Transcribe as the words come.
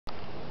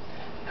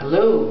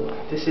Hello,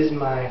 this is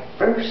my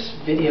first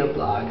video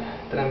blog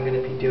that I'm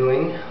going to be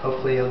doing.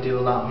 Hopefully I'll do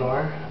a lot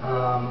more.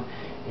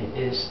 It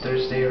is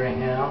Thursday right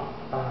now,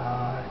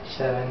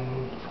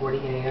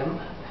 7:40 a.m.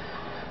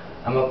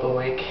 I'm up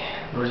awake,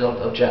 the result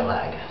of jet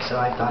lag. So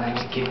I thought I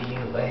would give you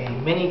a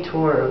mini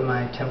tour of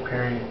my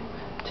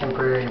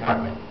temporary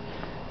apartment.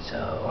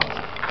 So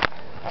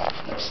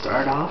let's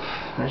start off.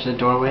 There's a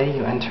doorway,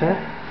 you enter.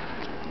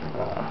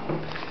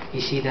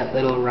 You see that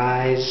little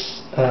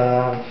rise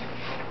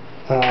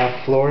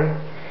floor.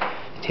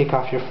 You take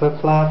off your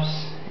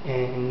flip-flops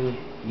and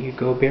you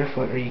go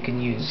barefoot, or you can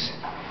use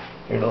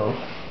your little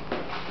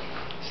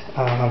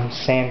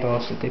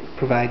sandals that they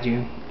provide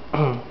you.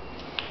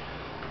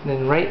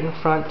 Then right in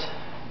front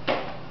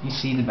you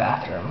see the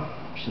bathroom,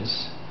 which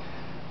is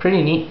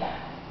pretty neat.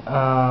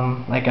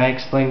 Like I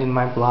explained in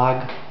my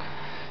blog,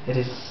 it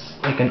is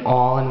like an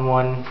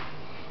all-in-one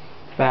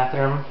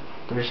bathroom.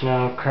 There's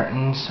no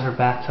curtains or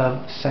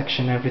bathtub.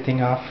 Section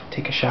everything off,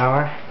 take a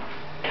shower.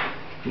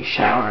 You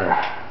shower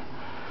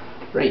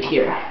right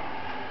here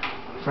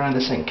in front of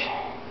the sink.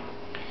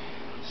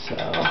 So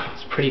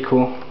it's pretty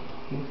cool.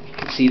 You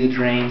can see the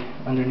drain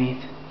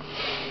underneath.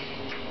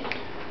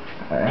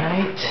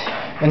 Alright.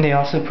 And they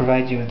also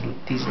provide you with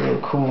these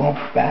little cool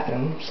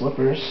bathroom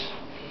slippers.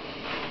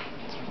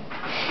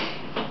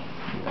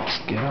 Let's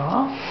get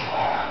off.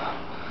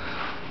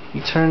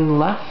 You turn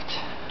left,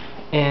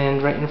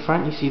 and right in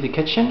front you see the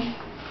kitchen,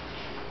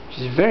 which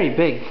is very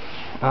big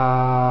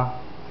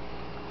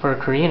for a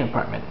Korean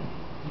apartment.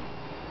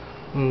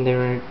 And they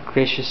were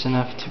gracious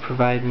enough to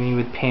provide me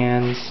with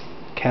pans,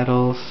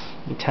 kettles,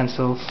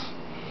 utensils.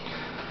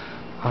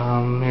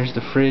 Here's the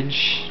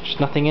fridge. There's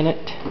nothing in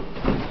it.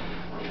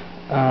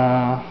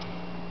 I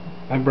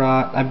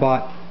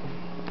bought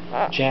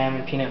jam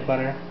and peanut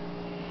butter,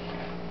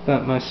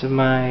 but most of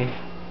my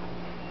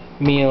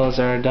meals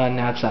are done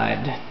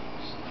outside.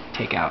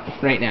 Take out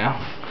right now.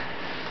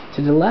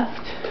 To the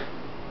left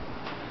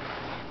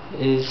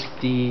is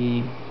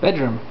the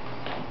bedroom.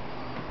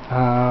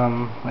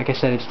 Like I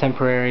said, it's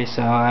temporary,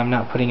 so I'm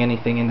not putting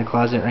anything in the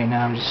closet right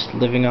now. I'm just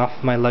living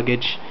off my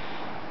luggage.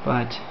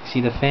 But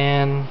see the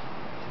fan,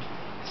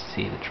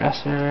 see the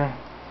dresser.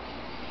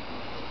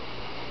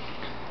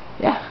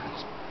 Yeah,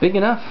 it's big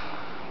enough.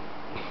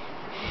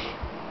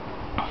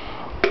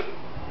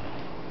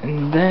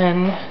 And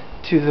then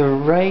to the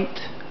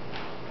right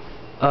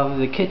of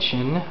the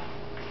kitchen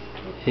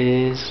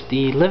is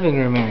the living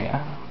room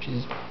area, which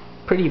is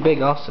pretty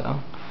big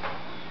also.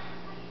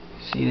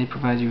 See, they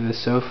provide you with a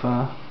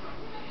sofa.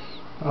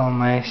 All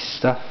my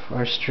stuff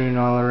are strewn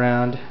all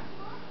around.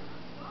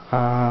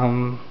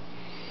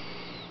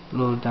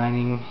 Little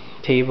dining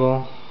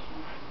table,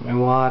 my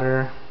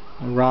water,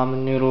 my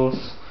ramen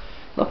noodles.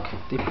 Look,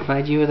 they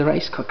provide you with a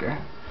rice cooker,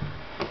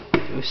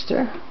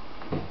 toaster.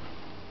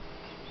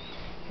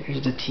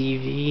 Here's the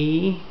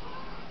TV,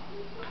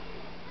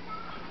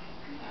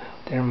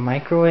 their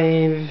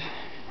microwave,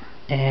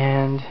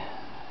 and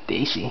the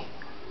AC.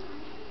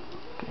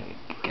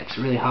 It gets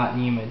really hot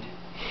and humid.